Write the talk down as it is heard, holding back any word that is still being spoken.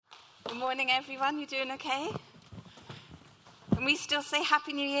Good morning, everyone. You doing okay? Can we still say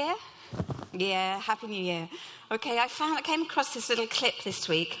Happy New Year? Yeah, Happy New Year. Okay, I came across this little clip this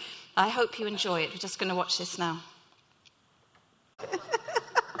week. I hope you enjoy it. We're just going to watch this now.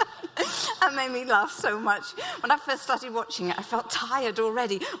 That made me laugh so much. When I first started watching it, I felt tired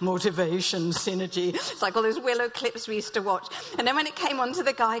already. Motivation, synergy. It's like all those Willow clips we used to watch. And then when it came on to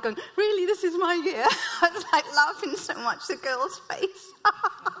the guy going, really, this is my year? I was like laughing so much, the girl's face.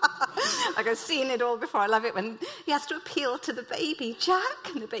 Like I've seen it all before. I love it when he has to appeal to the baby, Jack,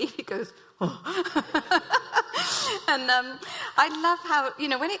 and the baby goes, oh. And I love how,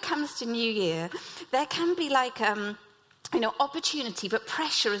 when it comes to New Year, there can be like... opportunity, but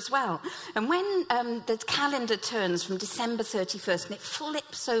pressure as well. And when the calendar turns from December 31st and it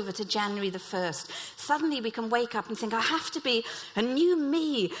flips over to January the 1st, suddenly we can wake up and think, I have to be a new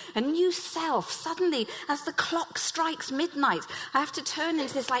me, a new self. Suddenly, as the clock strikes midnight, I have to turn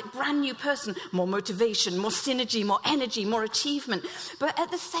into this like brand new person, more motivation, more synergy, more energy, more achievement. But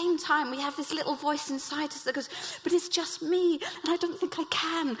at the same time, we have this little voice inside us that goes, but it's just me, and I don't think I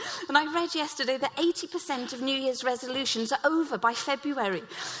can. And I read yesterday that 80% of New Year's resolutions are over by February.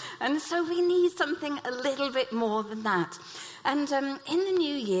 And so we need something a little bit more than that. And in the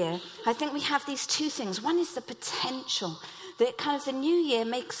new year, I think we have these two things. One is the potential. That kind of the new year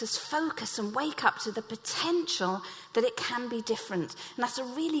makes us focus and wake up to the potential that it can be different. And that's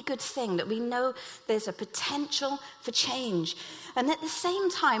a really good thing, that we know there's a potential for change. And at the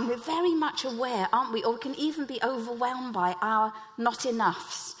same time, we're very much aware, aren't we, or can even be overwhelmed by our not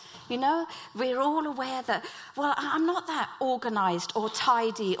enoughs. We're all aware that, well, I'm not that organised or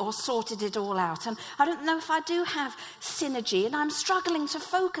tidy or sorted it all out. And I don't know if I do have synergy. And I'm struggling to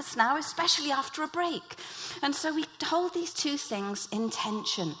focus now, especially after a break. And so we hold these two things in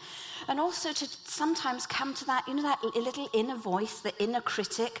tension. And also to sometimes come to that, that little inner voice, the inner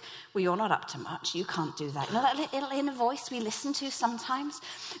critic. Well, you're not up to much. You can't do that. That little inner voice we listen to sometimes,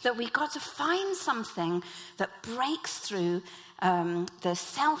 that we've got to find something that breaks through the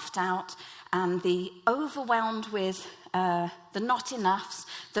self-doubt and the overwhelmed with the not enoughs,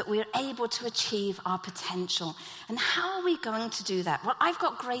 that we're able to achieve our potential. And how are we going to do that? Well, I've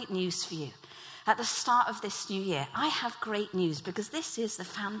got great news for you. At the start of this new year, I have great news, because this is the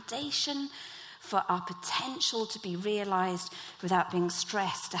foundation for our potential to be realized without being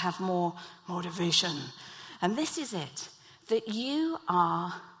stressed, to have more motivation. And this is it, that you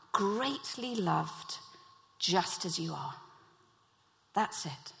are greatly loved just as you are. That's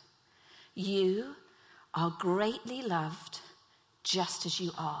it. You are greatly loved just as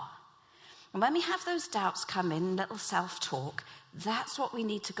you are. And when we have those doubts come in, little self-talk, that's what we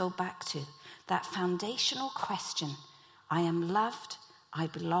need to go back to. That foundational question. I am loved. I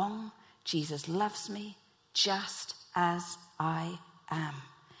belong. Jesus loves me just as I am.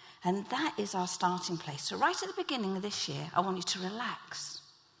 And that is our starting place. So right at the beginning of this year, I want you to relax.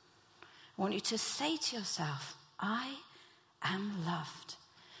 I want you to say to yourself, I am loved.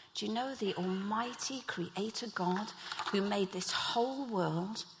 Do you know the almighty creator God who made this whole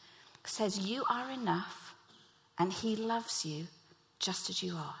world says you are enough and he loves you just as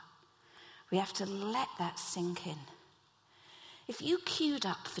you are? We have to let that sink in. If you queued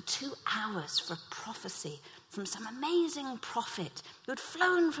up for 2 hours for a prophecy from some amazing prophet who had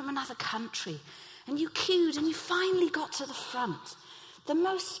flown from another country, and you queued and you finally got to the front, the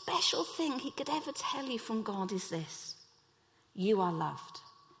most special thing he could ever tell you from God is this: you are loved.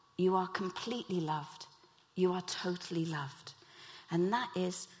 You are completely loved. You are totally loved. And that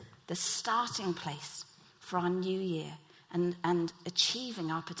is the starting place for our new year and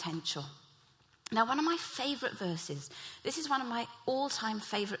achieving our potential. Now, one of my favourite verses, this is one of my all-time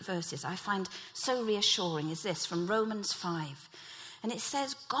favourite verses I find so reassuring, is this from Romans 5. And it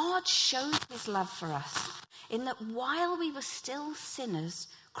says, God shows his love for us in that while we were still sinners,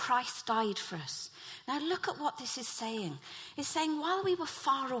 Christ died for us. Now look at what this is saying. It's saying while we were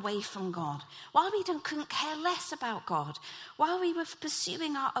far away from God, while we couldn't care less about God, while we were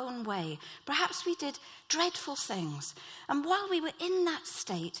pursuing our own way, perhaps we did dreadful things. And while we were in that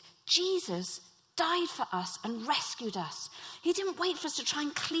state, Jesus died for us and rescued us. He didn't wait for us to try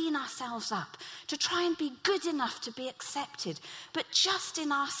and clean ourselves up, to try and be good enough to be accepted. But just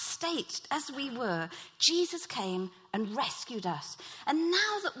in our state as we were, Jesus came and rescued us. And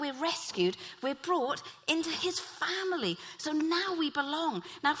now that we're rescued, we're brought into his family. So now we belong.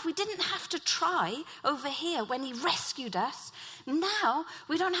 Now, if we didn't have to try over here when he rescued us, now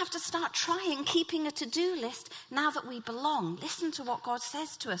we don't have to start trying, keeping a to-do list now that we belong. Listen to what God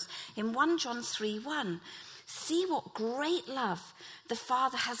says to us in 1 John 3:1. See what great love the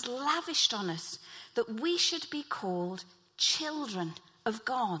Father has lavished on us, that we should be called children of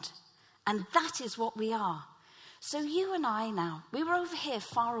God. And that is what we are. So you and I now, we were over here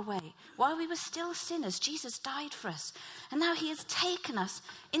far away. While we were still sinners, Jesus died for us. And now he has taken us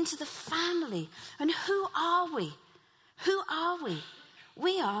into the family. And who are we? Who are we?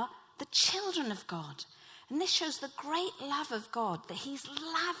 We are the children of God. And this shows the great love of God that he's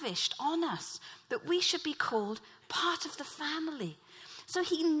lavished on us, that we should be called part of the family. So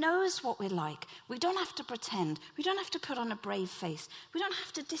he knows what we're like. We don't have to pretend. We don't have to put on a brave face. We don't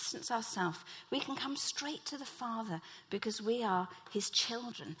have to distance ourselves. We can come straight to the Father because we are his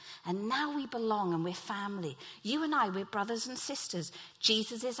children. And now we belong and we're family. You and I, we're brothers and sisters.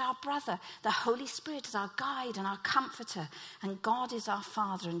 Jesus is our brother. The Holy Spirit is our guide and our comforter. And God is our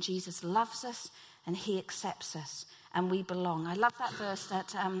Father. And Jesus loves us and he accepts us. And we belong. I love that verse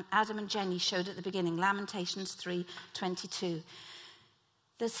that Adam and Jenny showed at the beginning, Lamentations 3:22.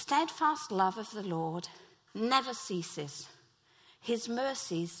 The steadfast love of the Lord never ceases. His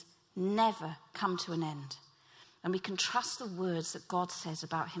mercies never come to an end. And we can trust the words that God says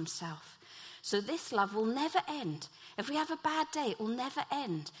about himself. So this love will never end. If we have a bad day, it will never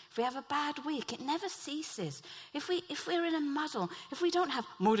end. If we have a bad week, it never ceases. If we're in a muddle, if we don't have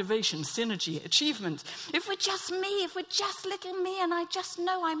motivation, synergy, achievement, if we're just me, if we're just little me and I just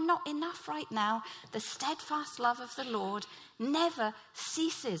know I'm not enough right now, the steadfast love of the Lord never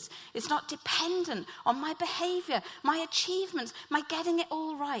ceases. It's not dependent on my behavior, my achievements, my getting it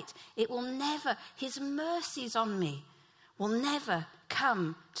all right. It will never, his mercies on me will never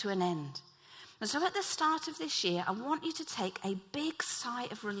come to an end. And so at the start of this year, I want you to take a big sigh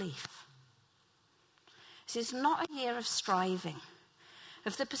of relief. This is not a year of striving,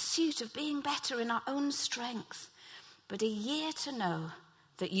 of the pursuit of being better in our own strength, but a year to know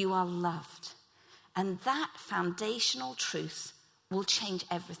that you are loved. And that foundational truth will change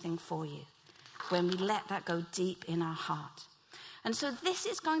everything for you when we let that go deep in our heart. And so this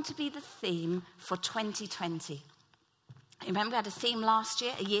is going to be the theme for 2020. Remember, we had a theme last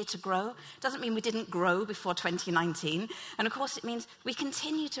year, a year to grow. Doesn't mean we didn't grow before 2019. And of course, it means we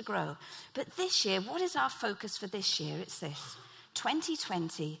continue to grow. But this year, what is our focus for this year? It's this: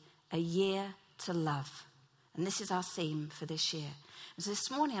 2020, a year to love. And this is our theme for this year. And so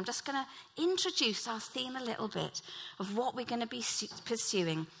this morning, I'm just going to introduce our theme a little bit of what we're going to be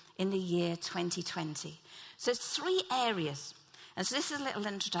pursuing in the year 2020. So it's 3 areas. And so this is a little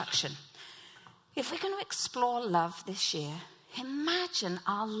introduction. If we're going to explore love this year, imagine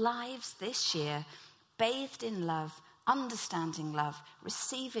our lives this year bathed in love, understanding love,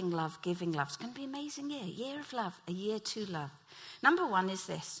 receiving love, giving love. It's going to be an amazing year. Year of love, a year to love. Number 1 is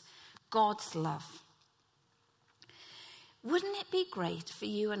this: God's love. Wouldn't it be great for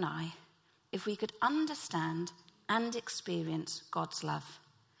you and I if we could understand and experience God's love?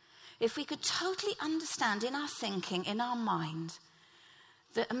 If we could totally understand in our thinking, in our mind,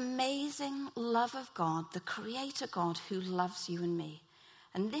 the amazing love of God, the Creator God who loves you and me.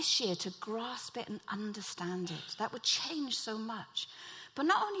 And this year to grasp it and understand it. That would change so much. But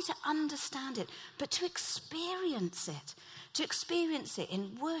not only to understand it, but to experience it. To experience it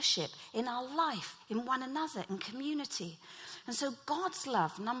in worship, in our life, in one another, in community. And so God's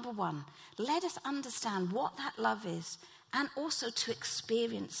love, number 1, let us understand what that love is and also to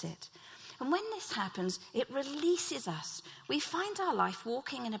experience it. And when this happens, it releases us. We find our life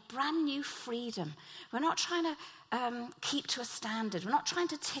walking in a brand new freedom. We're not trying to keep to a standard. We're not trying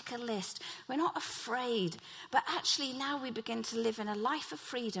to tick a list. We're not afraid. But actually now we begin to live in a life of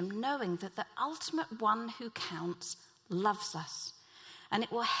freedom, knowing that the ultimate one who counts loves us. And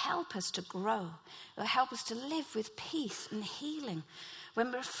it will help us to grow. It will help us to live with peace and healing.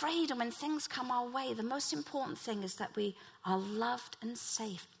 When we're afraid and when things come our way, the most important thing is that we are loved and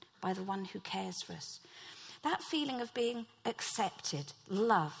safe by the one who cares for us. That feeling of being accepted,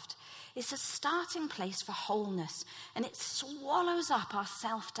 loved, is a starting place for wholeness, and it swallows up our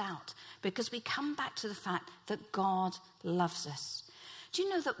self-doubt because we come back to the fact that God loves us. Do you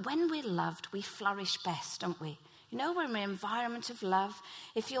know that when we're loved, we flourish best, don't we? You know, we're in an environment of love.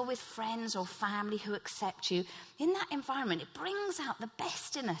 If you're with friends or family who accept you, in that environment, it brings out the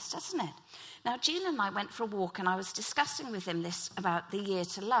best in us, doesn't it? Now, Julian and I went for a walk, and I was discussing with him this about the year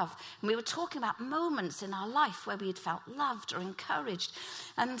to love. And we were talking about moments in our life where we had felt loved or encouraged.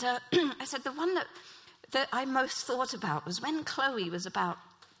 And I said the one that I most thought about was when Chloe was about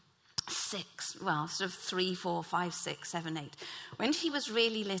sort of 3, 4, 5, 6, 7, 8. When she was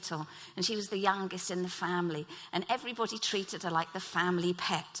really little, and she was the youngest in the family, and everybody treated her like the family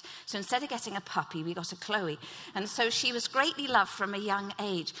pet. So instead of getting a puppy, we got a Chloe. And so she was greatly loved from a young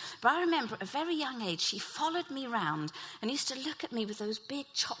age. But I remember at a very young age, she followed me round and used to look at me with those big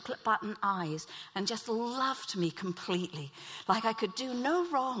chocolate button eyes and just loved me completely. Like I could do no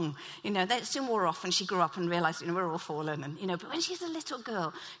wrong. That soon wore off when she grew up and realized, we're all fallen. And, but when she's a little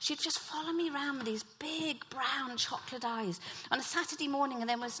girl, she'd just follow me around with these big brown chocolate eyes. On a Saturday morning and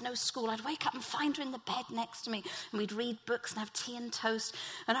there was no school, I'd wake up and find her in the bed next to me and we'd read books and have tea and toast.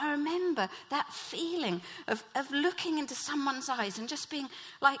 And I remember that feeling of looking into someone's eyes and just being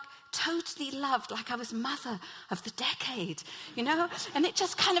like totally loved, like I was mother of the decade, and it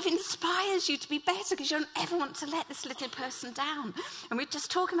just kind of inspires you to be better because you don't ever want to let this little person down. And we're just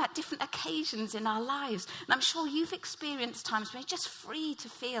talking about different occasions in our lives, and I'm sure you've experienced times when you're just free to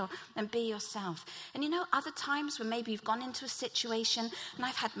feel and be yourself. And other times when maybe you've gone into a situation, and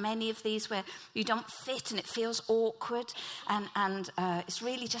I've had many of these where you don't fit and it feels awkward, and it's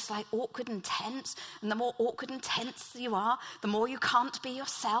really just like awkward and tense, and the more awkward and tense you are, the more you can't be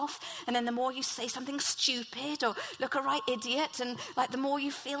yourself. And then the more you say something stupid or look a right idiot, and like the more you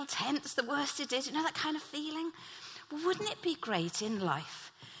feel tense, the worse it is. That kind of feeling? Well, wouldn't it be great in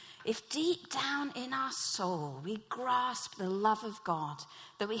life if deep down in our soul we grasp the love of God,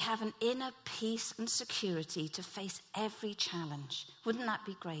 that we have an inner peace and security to face every challenge? Wouldn't that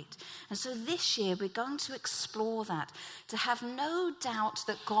be great? And so this year we're going to explore that, to have no doubt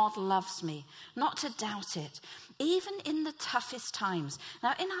that God loves me, not to doubt it, even in the toughest times.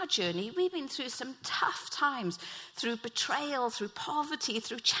 Now, in our journey, we've been through some tough times, through betrayal, through poverty,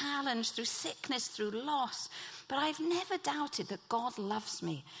 through challenge, through sickness, through loss. But I've never doubted that God loves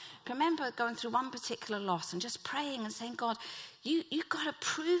me. I remember going through one particular loss and just praying and saying, God, you've got to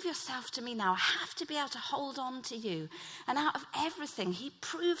prove yourself to me now. I have to be able to hold on to you. And out of everything, he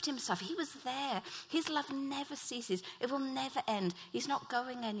proved himself. He was there. His love never ceases. It will never end. He's not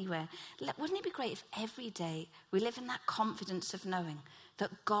going anywhere. Wouldn't it be great if every day we live in that confidence of knowing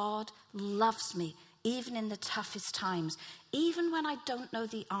that God loves me, even in the toughest times, even when I don't know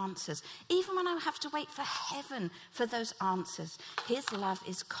the answers, even when I have to wait for heaven for those answers. His love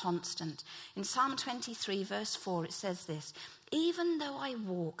is constant. In Psalm 23, verse 4, it says this: even though I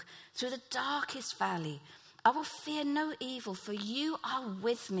walk through the darkest valley, I will fear no evil, for you are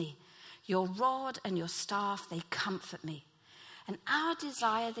with me. Your rod and your staff, they comfort me. And our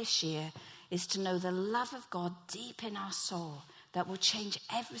desire this year is to know the love of God deep in our soul that will change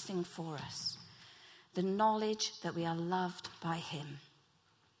everything for us. The knowledge that we are loved by him.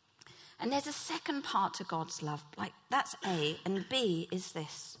 And there's a second part to God's love. Like, that's A. And B is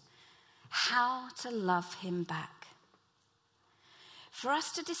this: how to love him back. For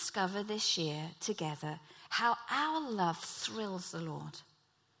us to discover this year together how our love thrills the Lord.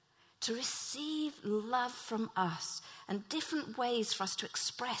 To receive love from us and different ways for us to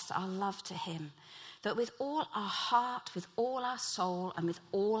express our love to him. That with all our heart, with all our soul, and with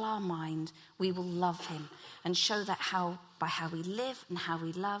all our mind, we will love him and show that by how we live and how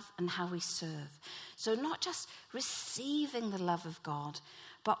we love and how we serve. So not just receiving the love of God,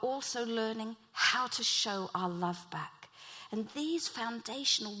 but also learning how to show our love back. And these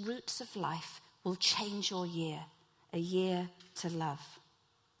foundational roots of life will change your year, a year to love.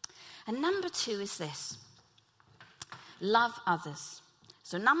 And number 2 is this: love others.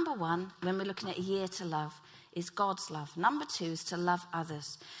 So number 1, when we're looking at a year to love, is God's love. Number 2 is to love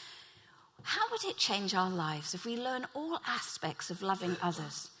others. How would it change our lives if we learn all aspects of loving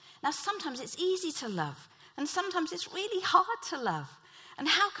others? Now, sometimes it's easy to love, and sometimes it's really hard to love. And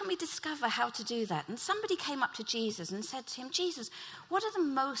how can we discover how to do that? And somebody came up to Jesus and said to him, Jesus, what are the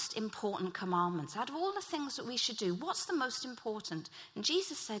most important commandments? Out of all the things that we should do, what's the most important? And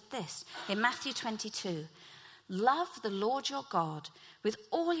Jesus said this in Matthew 22. Love the Lord your God with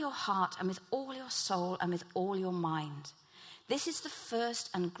all your heart and with all your soul and with all your mind. This is the first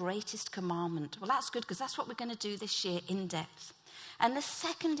and greatest commandment. Well, that's good because that's what we're going to do this year in depth. And the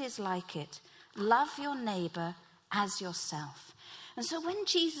second is like it. Love your neighbor as yourself. And so when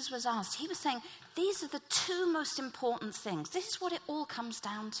Jesus was asked, he was saying, these are the 2 most important things. This is what it all comes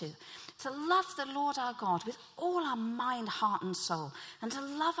down to. To love the Lord our God with all our mind, heart, and soul. And to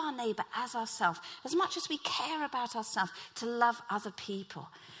love our neighbor as ourselves. As much as we care about ourselves, to love other people.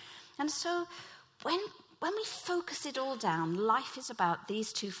 And so when when we focus it all down, life is about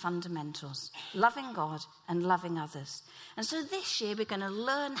these two fundamentals, loving God and loving others. And so this year we're going to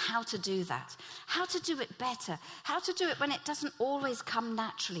learn how to do that, how to do it better, how to do it when it doesn't always come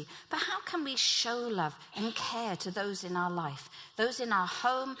naturally. But how can we show love and care to those in our life, those in our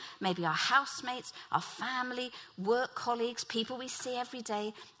home, maybe our housemates, our family, work colleagues, people we see every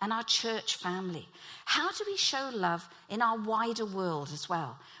day, and our church family? How do we show love in our wider world as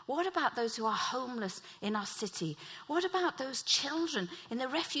well? What about those who are homeless in our city? What about those children in the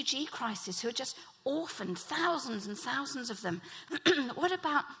refugee crisis who are just orphaned, thousands and thousands of them? What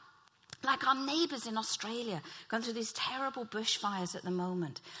about like our neighbours in Australia going through these terrible bushfires at the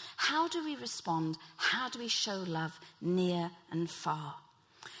moment? How do we respond? How do we show love near and far?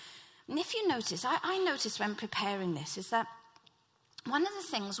 And if you notice, I noticed when preparing this, is that one of the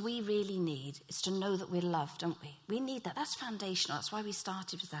things we really need is to know that we're loved, don't we? We need that. That's foundational. That's why we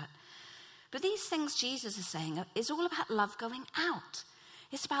started with that. But these things Jesus is saying is all about love going out.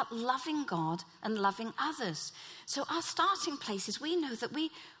 It's about loving God and loving others. So our starting place is we know that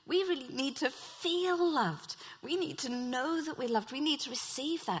we really need to feel loved. We need to know that we're loved. We need to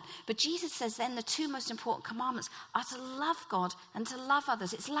receive that. But Jesus says then the two most important commandments are to love God and to love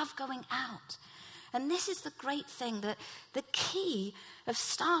others. It's love going out. And this is the great thing, that the key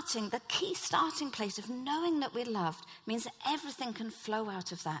starting place of knowing that we're loved means that everything can flow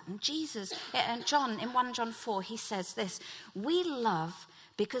out of that. And Jesus, and John, in 1 John 4, he says this: we love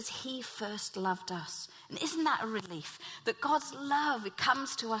because he first loved us. And isn't that a relief? That God's love, it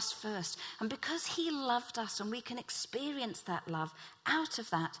comes to us first. And because he loved us and we can experience that love, out of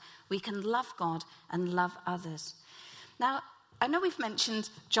that, we can love God and love others. Now, I know we've mentioned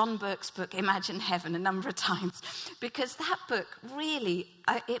John Burke's book, Imagine Heaven, a number of times, because that book really,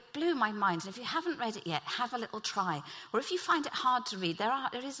 it blew my mind. And if you haven't read it yet, have a little try. Or if you find it hard to read, there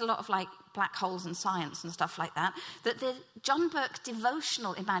is a lot of like black holes in science and stuff like that, that the John Burke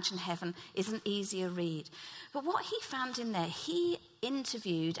devotional Imagine Heaven is an easier read. But what he found in there, he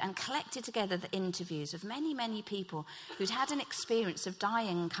interviewed and collected together the interviews of many, many people who'd had an experience of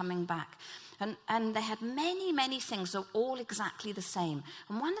dying and coming back. And they had many, many things that were all exactly the same.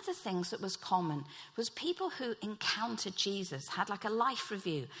 And one of the things that was common was people who encountered Jesus had like a life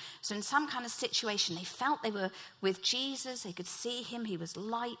review. So in some kind of situation, they felt they were with Jesus. They could see him. He was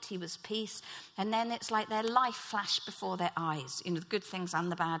light. He was peace. And then it's like their life flashed before their eyes, the good things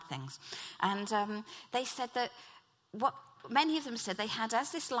and the bad things. And they said that many of them said they had,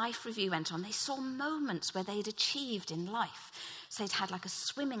 as this life review went on, they saw moments where they'd achieved in life. So they'd had like a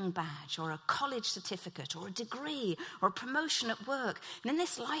swimming badge or a college certificate or a degree or a promotion at work. And in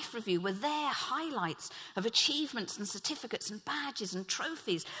this life review were their highlights of achievements and certificates and badges and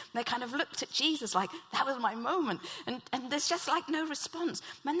trophies. And they kind of looked at Jesus like, that was my moment. And there's just like no response.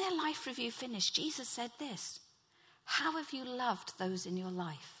 When their life review finished, Jesus said this: how have you loved those in your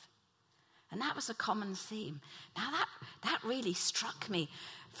life? And that was a common theme. Now that really struck me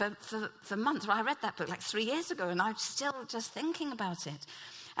for months. Well, I read that book like 3 years ago, and I'm still just thinking about it.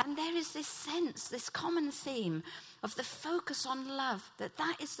 And there is this sense, this common theme of the focus on love, that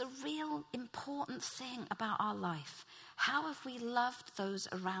is the real important thing about our life. How have we loved those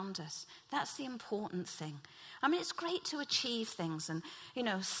around us? That's the important thing. I mean, it's great to achieve things and,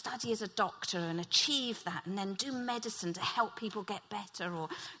 study as a doctor and achieve that and then do medicine to help people get better, or,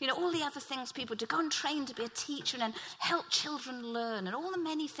 all the other things people do. Go and train to be a teacher and then help children learn, and all the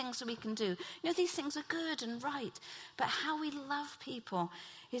many things that we can do. These things are good and right. But how we love people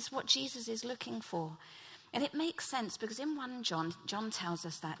is what Jesus is looking for. And it makes sense because in 1 John, John tells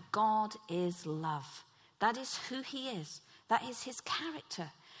us that God is love. That is who he is. That is his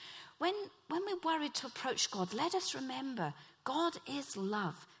character. When we're worried to approach God, let us remember God is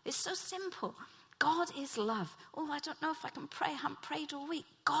love. It's so simple. God is love. Oh, I don't know if I can pray. I haven't prayed all week.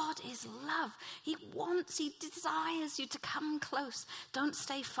 God is love. He desires you to come close. Don't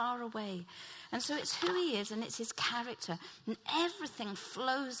stay far away. And so it's who he is and it's his character. And everything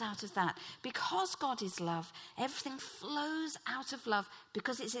flows out of that. Because God is love, everything flows out of love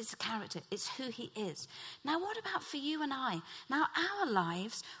because it's his character. It's who he is. Now, what about for you and I? Now, our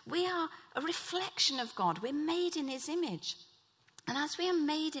lives, we are a reflection of God. We're made in his image. And as we are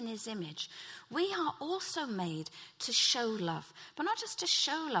made in his image, we are also made to show love. But not just to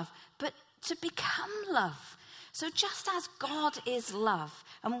show love, but to become love. So just as God is love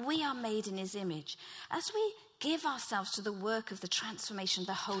and we are made in his image, as we give ourselves to the work of the transformation of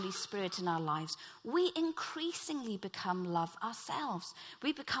the Holy Spirit in our lives, we increasingly become love ourselves.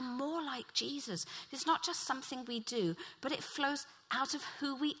 We become more like Jesus. It's not just something we do, but it flows out of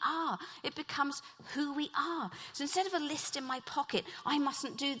who we are. It becomes who we are. So instead of a list in my pocket, I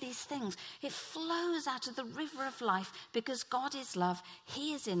mustn't do these things, it flows out of the river of life because God is love.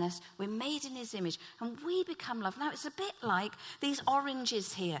 He is in us. We're made in his image and we become love. Now, it's a bit like these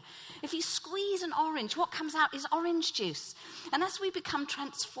oranges here. If you squeeze an orange, what comes out is orange juice. And as we become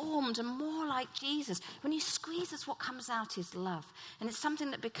transformed and more like Jesus, when you squeeze us, what comes out is love. And it's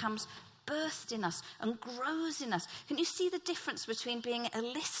something that becomes birthed in us and grows in us. Can you see the difference between being a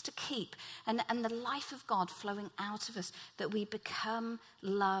list to keep and the life of God flowing out of us, that we become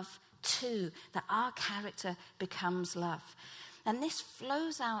love too, that our character becomes love? And this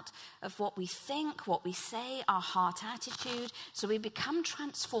flows out of what we think, what we say, our heart attitude, so we become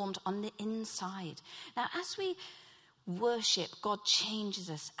transformed on the inside. Now, as we worship, God changes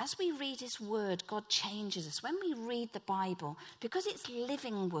us. As we read his word, God changes us. When we read the Bible, because it's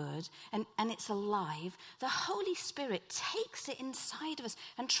living word and it's alive, the Holy Spirit takes it inside of us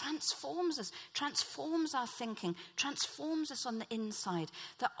and transforms us, transforms our thinking, transforms us on the inside.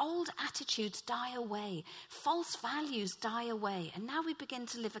 The old attitudes die away, false values die away, and now we begin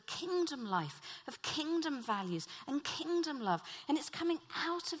to live a kingdom life of kingdom values and kingdom love. And it's coming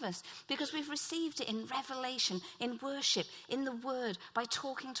out of us because we've received it in revelation, in worship, in the word, by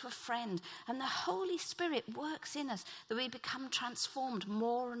talking to a friend. And the Holy Spirit works in us that we become transformed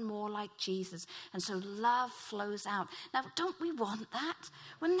more and more like Jesus. And so love flows out. Now, don't we want that?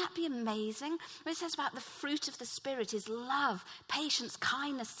 Wouldn't that be amazing? When it says about the fruit of the Spirit is love, patience,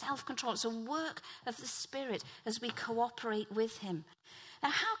 kindness, self-control. It's a work of the Spirit as we cooperate with him. Now,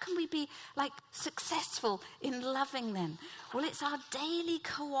 how can we be successful in loving then? Well, it's our daily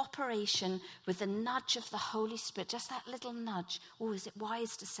cooperation with the nudge of the Holy Spirit, just that little nudge. Oh, is it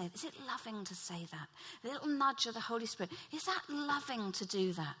wise to say that? Is it loving to say that? The little nudge of the Holy Spirit. Is that loving to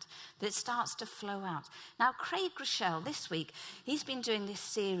do that? That it starts to flow out. Now, Craig Rochelle, this week, he's been doing this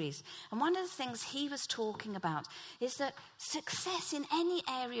series. And one of the things he was talking about is that success in any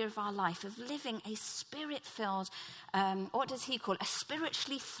area of our life, of living a spirit-filled, what does he call it? A spiritually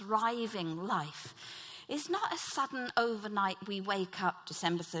thriving life, is not a sudden overnight we wake up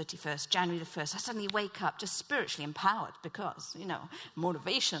December 31st, January the 1st, I suddenly wake up just spiritually empowered because,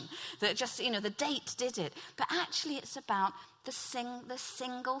 motivation, that just, the date did it. But actually it's about the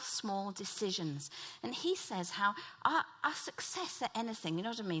single small decisions. And he says how our success at anything, you know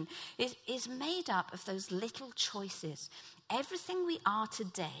what I mean, is made up of those little choices. Everything we are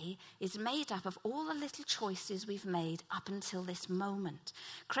today is made up of all the little choices we've made up until this moment.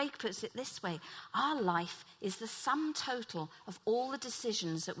 Craig puts it this way: our life is the sum total of all the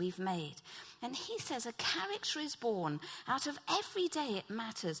decisions that we've made. And he says a character is born out of every day. It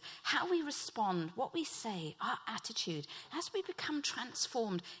matters how we respond, what we say, our attitude. As we become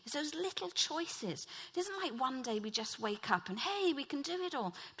transformed, it's those little choices. It isn't like one day we just wake up and, hey, we can do it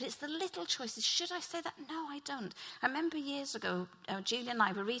all. But it's the little choices. Should I say that? No, I don't. I remember years ago, Julia and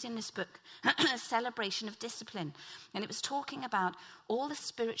I were reading this book, Celebration of Discipline. And it was talking about all the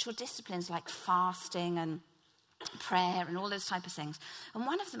spiritual disciplines like fasting and prayer and all those type of things. And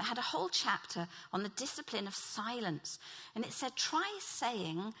one of them had a whole chapter on the discipline of silence. And it said, try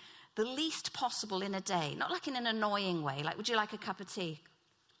saying the least possible in a day. Not like in an annoying way, like, would you like a cup of tea?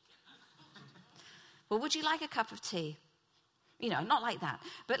 Well, would you like a cup of tea? Not like that,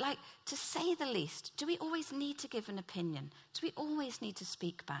 but like to say the least. Do we always need to give an opinion? Do we always need to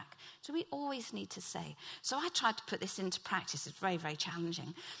speak back? Do we always need to say? So I tried to put this into practice. It's very, very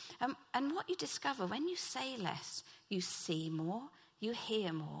challenging. And what you discover when you say less, you see more, you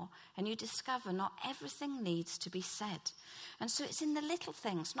hear more, and you discover not everything needs to be said. And so it's in the little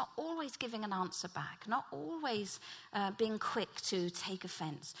things, not always giving an answer back, not always being quick to take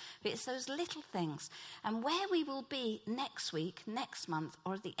offense, but it's those little things. And where we will be next week, next month,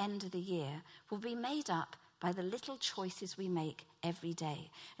 or at the end of the year will be made up by the little choices we make every day.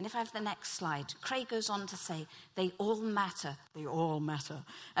 And if I have the next slide, Craig goes on to say, they all matter,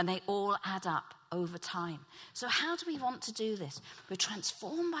 and they all add up over time. So how do we want to do this? We're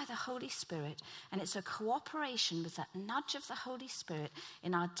transformed by the Holy Spirit, and it's a cooperation with that nudge of the Holy Spirit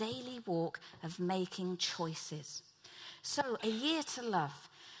in our daily walk of making choices. So a year to love.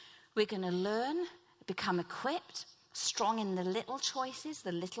 We're going to learn, become equipped, strong in the little choices,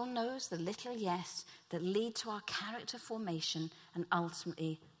 the little no's, the little yes, that lead to our character formation and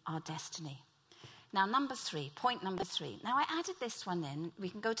ultimately our destiny. Now, point number three. Now, I added this one in. We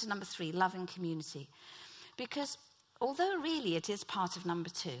can go to number 3, love and community. Because although really it is part of number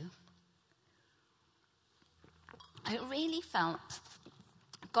 2, I really felt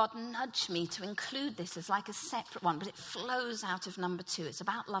God nudged me to include this as like a separate one, but it flows out of number 2. It's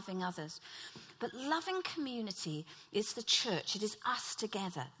about loving others. But loving community is the church. It is us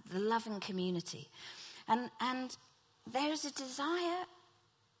together, the loving community. And there's a desire,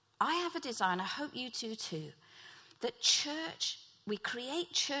 I have a desire, and I hope you do too, that church, we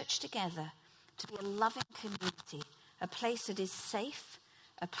create church together to be a loving community, a place that is safe,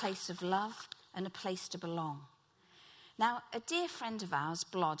 a place of love, and a place to belong. Now, a dear friend of ours,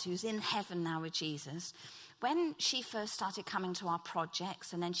 Blod, who's in heaven now with Jesus, when she first started coming to our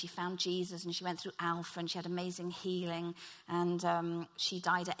projects, and then she found Jesus, and she went through Alpha, and she had amazing healing, and she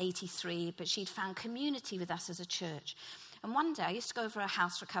died at 83, but she'd found community with us as a church. And one day, I used to go over to her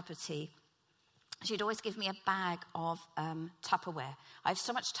house for a cup of tea. She'd always give me a bag of Tupperware. I have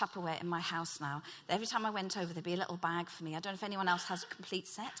so much Tupperware in my house now that every time I went over, there'd be a little bag for me. I don't know if anyone else has a complete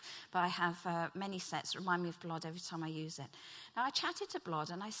set, but I have many sets that remind me of Blod every time I use it. Now, I chatted to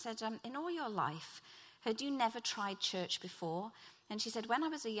Blod, and I said, in all your life, had you never tried church before? And she said, when I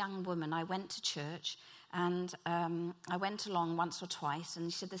was a young woman, I went to church, and I went along once or twice.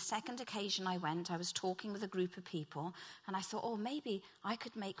 And she said, the second occasion I went, I was talking with a group of people, and I thought, oh, maybe I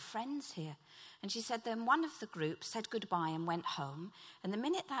could make friends here. And she said, then one of the group said goodbye and went home. And the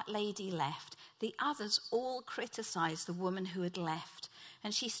minute that lady left, the others all criticized the woman who had left.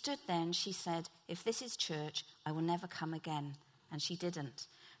 And she stood there and she said, if this is church, I will never come again. And she didn't.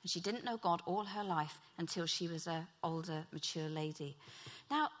 And she didn't know God all her life until she was an older, mature lady.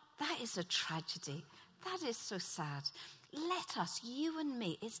 Now, that is a tragedy. That is so sad. Let us, you and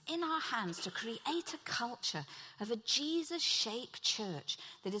me, it's in our hands to create a culture of a Jesus-shaped church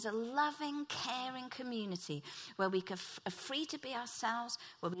that is a loving, caring community where we are free to be ourselves,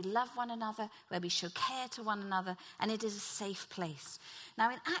 where we love one another, where we show care to one another, and it is a safe place.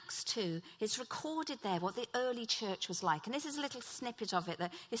 Now, in Acts 2, it's recorded there what the early church was like. And this is a little snippet of it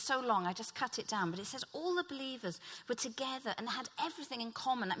that is so long, I just cut it down. But it says all the believers were together and had everything in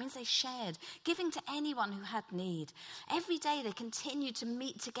common. That means they shared, giving to anyone who had need. Every day they continued to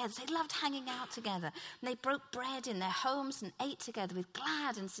meet together. They loved hanging out together. And they broke bread in their homes and ate together with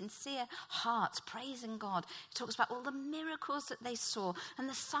glad and sincere hearts, praising God. It talks about all the miracles that they saw and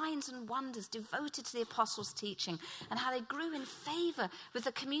the signs and wonders devoted to the apostles' teaching, and how they grew in favor with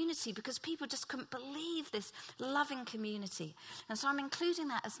the community because people just couldn't believe this loving community. And so I'm including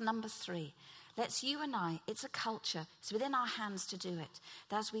that as number 3. Let's you and I, it's a culture, it's within our hands to do it.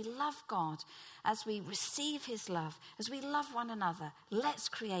 That as we love God, as we receive his love, as we love one another, let's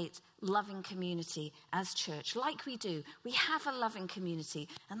create loving community as church. Like we do, we have a loving community,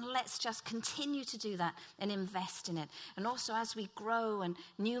 and let's just continue to do that and invest in it. And also as we grow and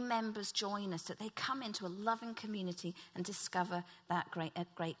new members join us, that they come into a loving community and discover that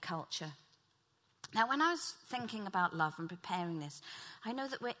great culture. Now, when I was thinking about love and preparing this, I know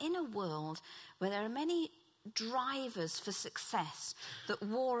that we're in a world where there are many drivers for success that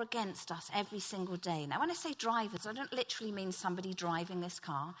war against us every single day. Now, when I say drivers, I don't literally mean somebody driving this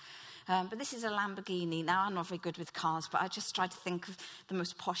car, but this is a Lamborghini. Now, I'm not very good with cars, but I just tried to think of the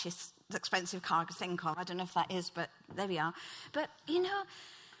most poshest, expensive car I could think of. I don't know if that is, but there we are. But, you know,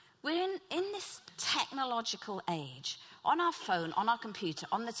 we're in this technological age. On our phone, on our computer,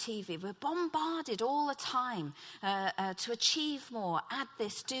 on the TV, we're bombarded all the time to achieve more, add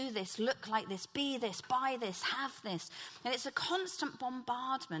this, do this, look like this, be this, buy this, have this. And it's a constant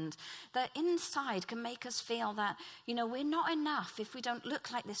bombardment that inside can make us feel that, you know, we're not enough if we don't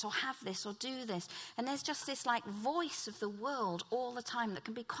look like this or have this or do this. And there's just this like voice of the world all the time that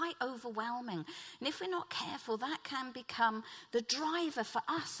can be quite overwhelming. And if we're not careful, that can become the driver for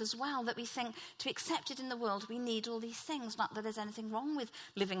us as well, that we think to be accepted in the world, we need all these things. Not that there's anything wrong with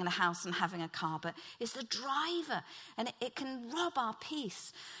living in a house and having a car, but it's the driver, and it can rob our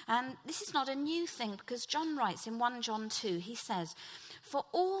peace. And this is not a new thing, because John writes in 1 John 2, he says, for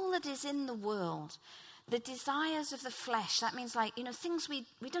all that is in the world, the desires of the flesh, that means like, you know, things we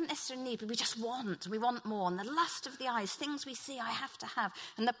don't necessarily need, but we just want. We want more. And the lust of the eyes, things we see I have to have.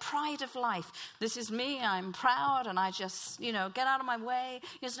 And the pride of life, this is me, I'm proud, and I just, you know, get out of my way.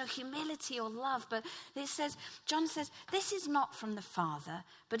 There's no humility or love. But it says, John says, this is not from the Father,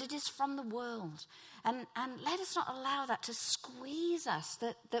 but it is from the world. And let us not allow that to squeeze us,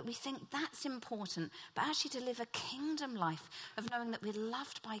 that we think that's important, but actually to live a kingdom life of knowing that we're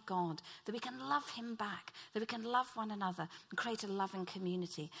loved by God, that we can love him back, that we can love one another and create a loving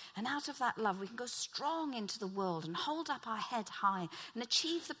community. And out of that love, we can go strong into the world and hold up our head high and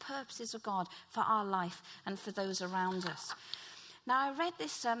achieve the purposes of God for our life and for those around us. Now, I read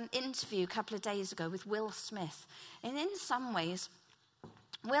this interview a couple of days ago with Will Smith, and in some ways,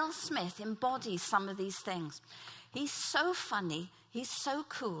 Will Smith embodies some of these things. He's so funny, he's so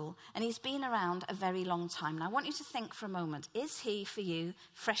cool, and he's been around a very long time. Now, I want you to think for a moment. Is he, for you,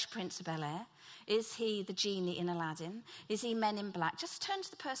 Fresh Prince of Bel-Air? Is he the genie in Aladdin? Is he Men in Black? Just turn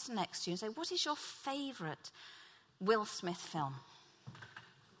to the person next to you and say, what is your favourite Will Smith film?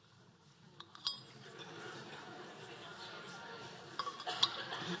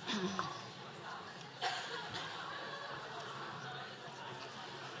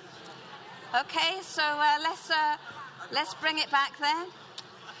 Okay, so let's bring it back then.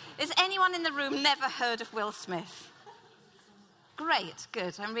 Is anyone in the room never heard of Will Smith? Great,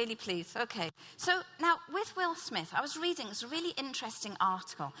 good, I'm really pleased. Okay, so now with Will Smith, I was reading this really interesting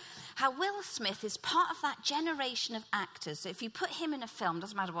article, how Will Smith is part of that generation of actors. So if you put him in a film,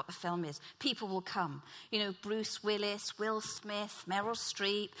 doesn't matter what the film is, people will come. You know, Bruce Willis, Will Smith, Meryl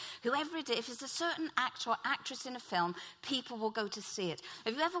Streep, whoever it is, if there's a certain actor or actress in a film, people will go to see it.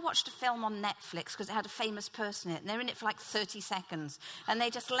 Have you ever watched a film on Netflix because it had a famous person in it, and they're in it for like 30 seconds, and they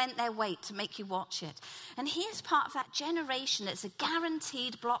just lent their weight to make you watch it? And he is part of that generation that's a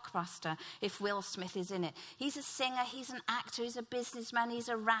guaranteed blockbuster if Will Smith is in it. He's a singer, he's an actor, he's a businessman, he's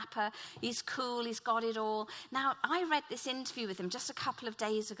a rapper, he's cool, he's got it all. Now, I read this interview with him just a couple of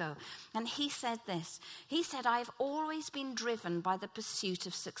days ago, and he said this. He said, I've always been driven by the pursuit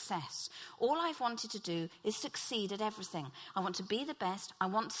of success. All I've wanted to do is succeed at everything. I want to be the best, I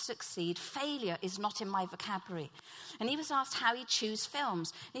want to succeed. Failure is not in my vocabulary. And he was asked how he'd choose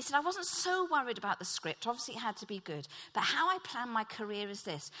films. And he said, I wasn't so worried about the script. Obviously, it had to be good. But how I planned my career is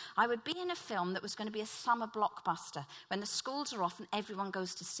this. I would be in a film that was going to be a summer blockbuster when the schools are off and everyone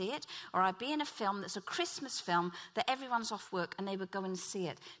goes to see it, or I'd be in a film that's a Christmas film that everyone's off work and they would go and see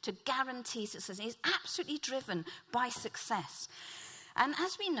it to guarantee success. He's absolutely driven by success. And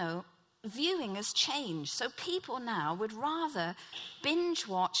as we know, viewing has changed. So people now would rather binge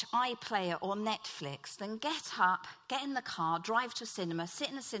watch iPlayer or Netflix than get up, get in the car, drive to a cinema,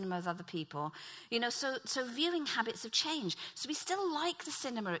 sit in a cinema with other people. You know, so viewing habits have changed. So we still like the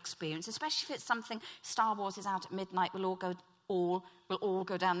cinema experience, especially if it's something, Star Wars is out at midnight, we'll all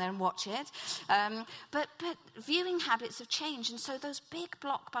go down there and watch it. But viewing habits have changed, and so those big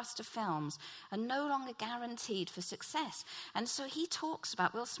blockbuster films are no longer guaranteed for success. And so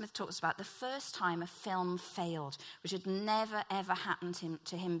Will Smith talks about the first time a film failed, which had never, ever happened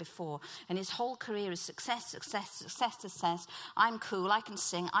to him before. And his whole career is success, success, success, success. I'm cool, I can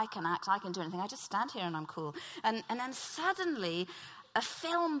sing, I can act, I can do anything. I just stand here and I'm cool. And then suddenly, a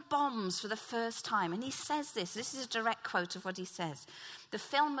film bombs for the first time. And he says this is a direct quote of what he says. The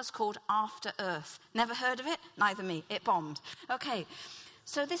film was called After Earth. Never heard of it? Neither me. It bombed. Okay,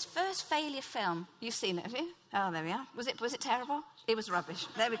 so this first failure film, you've seen it, have you? Oh, there we are. Was it terrible? It was rubbish.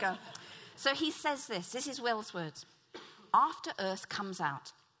 There we go. So he says this is Will's words. After Earth comes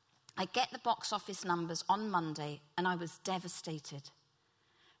out, I get the box office numbers on Monday, and I was devastated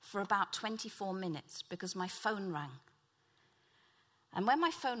for about 24 minutes because my phone rang. And when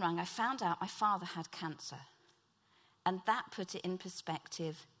my phone rang, I found out my father had cancer. And that put it in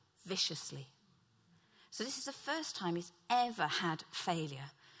perspective viciously. So this is the first time he's ever had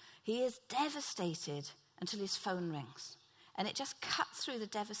failure. He is devastated until his phone rings. And it just cuts through the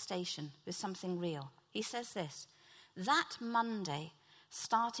devastation with something real. He says this, that Monday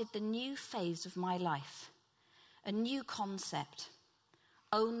started the new phase of my life, a new concept.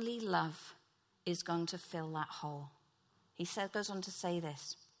 Only love is going to fill that hole. He goes on to say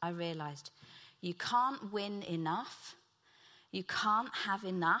this, I realized, you can't win enough, you can't have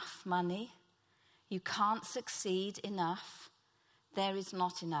enough money, you can't succeed enough, there is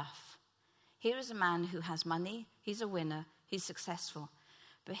not enough. Here is a man who has money, he's a winner, he's successful,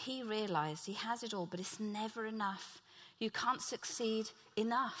 but he realized he has it all, but it's never enough. You can't succeed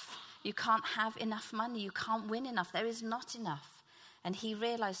enough, you can't have enough money, you can't win enough, there is not enough. And he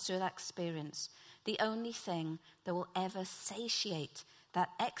realized through that experience, the only thing that will ever satiate that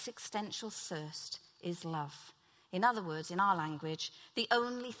existential thirst is love. In other words, in our language, the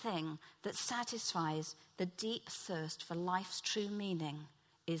only thing that satisfies the deep thirst for life's true meaning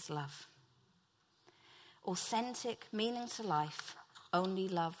is love. Authentic meaning to life, only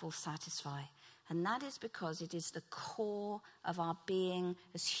love will satisfy. And that is because it is the core of our being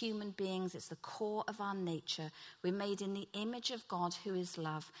as human beings. It's the core of our nature. We're made in the image of God, who is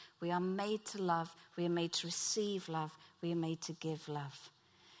love. We are made to love. We are made to receive love. We are made to give love.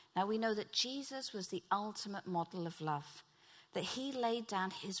 Now, we know that Jesus was the ultimate model of love, that he laid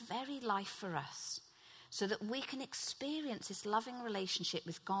down his very life for us so that we can experience this loving relationship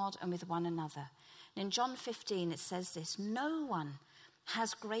with God and with one another. And in John 15, it says this, no one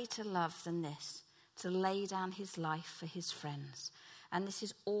has greater love than this, to lay down his life for his friends. And this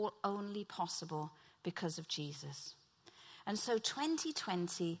is all only possible because of Jesus. And so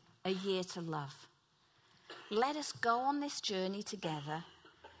 2020, a year to love. Let us go on this journey together.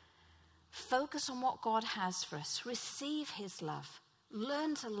 Focus on what God has for us. Receive his love.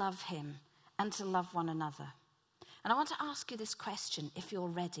 Learn to love him and to love one another. And I want to ask you this question, if you're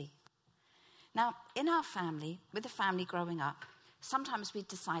ready. Now, in our family, with the family growing up, sometimes we'd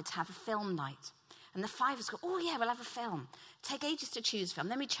decide to have a film night. And the five of us go, oh yeah, we'll have a film. Take ages to choose a film.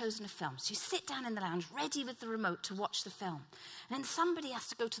 Then we'd chosen a film. So you sit down in the lounge, ready with the remote to watch the film. And then somebody has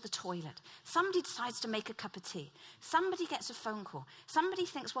to go to the toilet. Somebody decides to make a cup of tea. Somebody gets a phone call. Somebody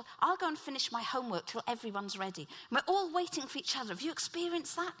thinks, well, I'll go and finish my homework till everyone's ready. And we're all waiting for each other. Have you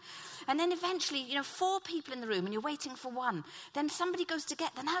experienced that? And then eventually, 4 people in the room and you're waiting for one. Then somebody goes to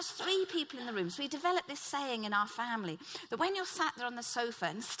get them. Now there's 3 people in the room. So we developed this saying in our family that when you're sat there on the sofa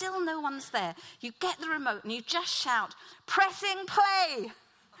and still no one's there, you get the remote and you just shout, pressing play.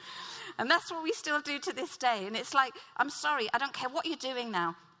 And that's what we still do to this day. And it's like, I'm sorry, I don't care what you're doing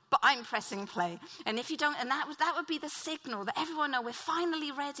now, but I'm pressing play. And if you don't, and that would be the signal that everyone know we're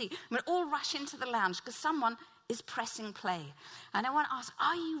finally ready. We'll all rush into the lounge because someone is pressing play. And I want to ask,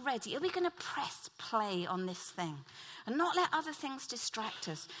 are you ready? Are we going to press play on this thing? And not let other things distract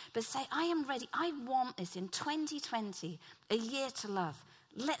us, but say, I am ready. I want this in 2020, a year to love.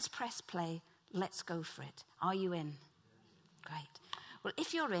 Let's press play. Let's go for it. Are you in? Great. Well,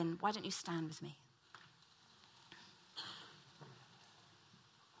 if you're in, why don't you stand with me?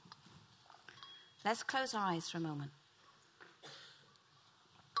 Let's close our eyes for a moment.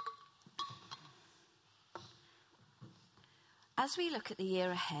 As we look at the year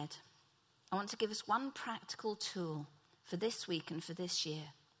ahead, I want to give us one practical tool for this week and for this year.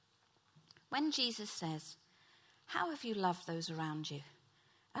 When Jesus says, how have you loved those around you?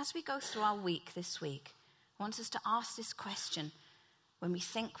 As we go through our week this week, I want us to ask this question when we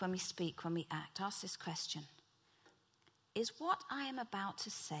think, when we speak, when we act. Ask this question. Is what I am about to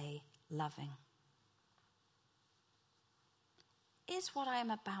say loving? Is what I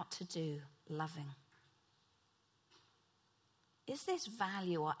am about to do loving? Is this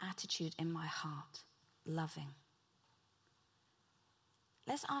value or attitude in my heart loving?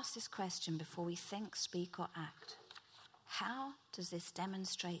 Let's ask this question before we think, speak, or act. How does this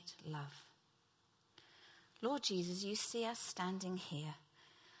demonstrate love? Lord Jesus, you see us standing here.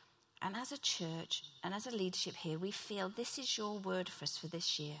 And as a church and as a leadership here, we feel this is your word for us for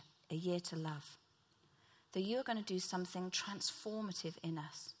this year, a year to love. That you're going to do something transformative in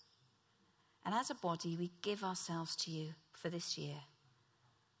us. And as a body, we give ourselves to you for this year.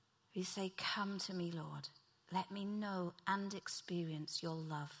 We say, come to me, Lord. Let me know and experience your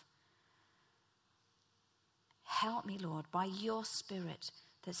love. Help me, Lord, by your Spirit,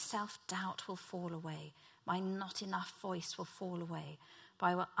 that self-doubt will fall away. My not enough voice will fall away. But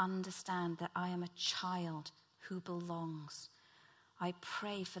I will understand that I am a child who belongs. I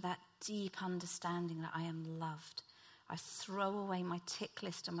pray for that deep understanding that I am loved. I throw away my tick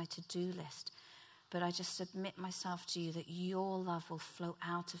list and my to-do list, but I just submit myself to you that your love will flow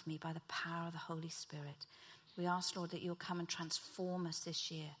out of me by the power of the Holy Spirit. We ask, Lord, that you'll come and transform us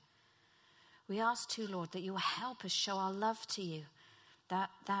this year. We ask too, Lord, that you will help us show our love to you, that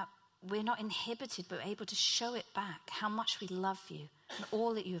we're not inhibited, but able to show it back, how much we love you and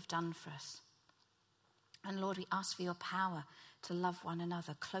all that you have done for us. And Lord, we ask for your power to love one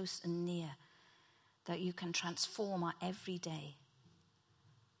another close and near, that you can transform our every day.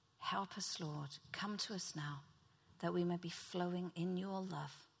 Help us, Lord. Come to us now, that we may be flowing in your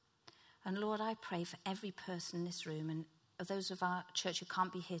love. And Lord, I pray for every person in this room and those of our church who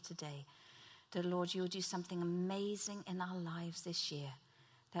can't be here today, that, Lord, you will do something amazing in our lives this year,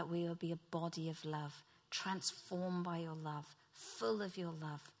 that we will be a body of love, transformed by your love, full of your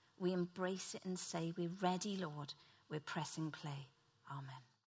love. We embrace it and say, we're ready, Lord. We're pressing play. Amen.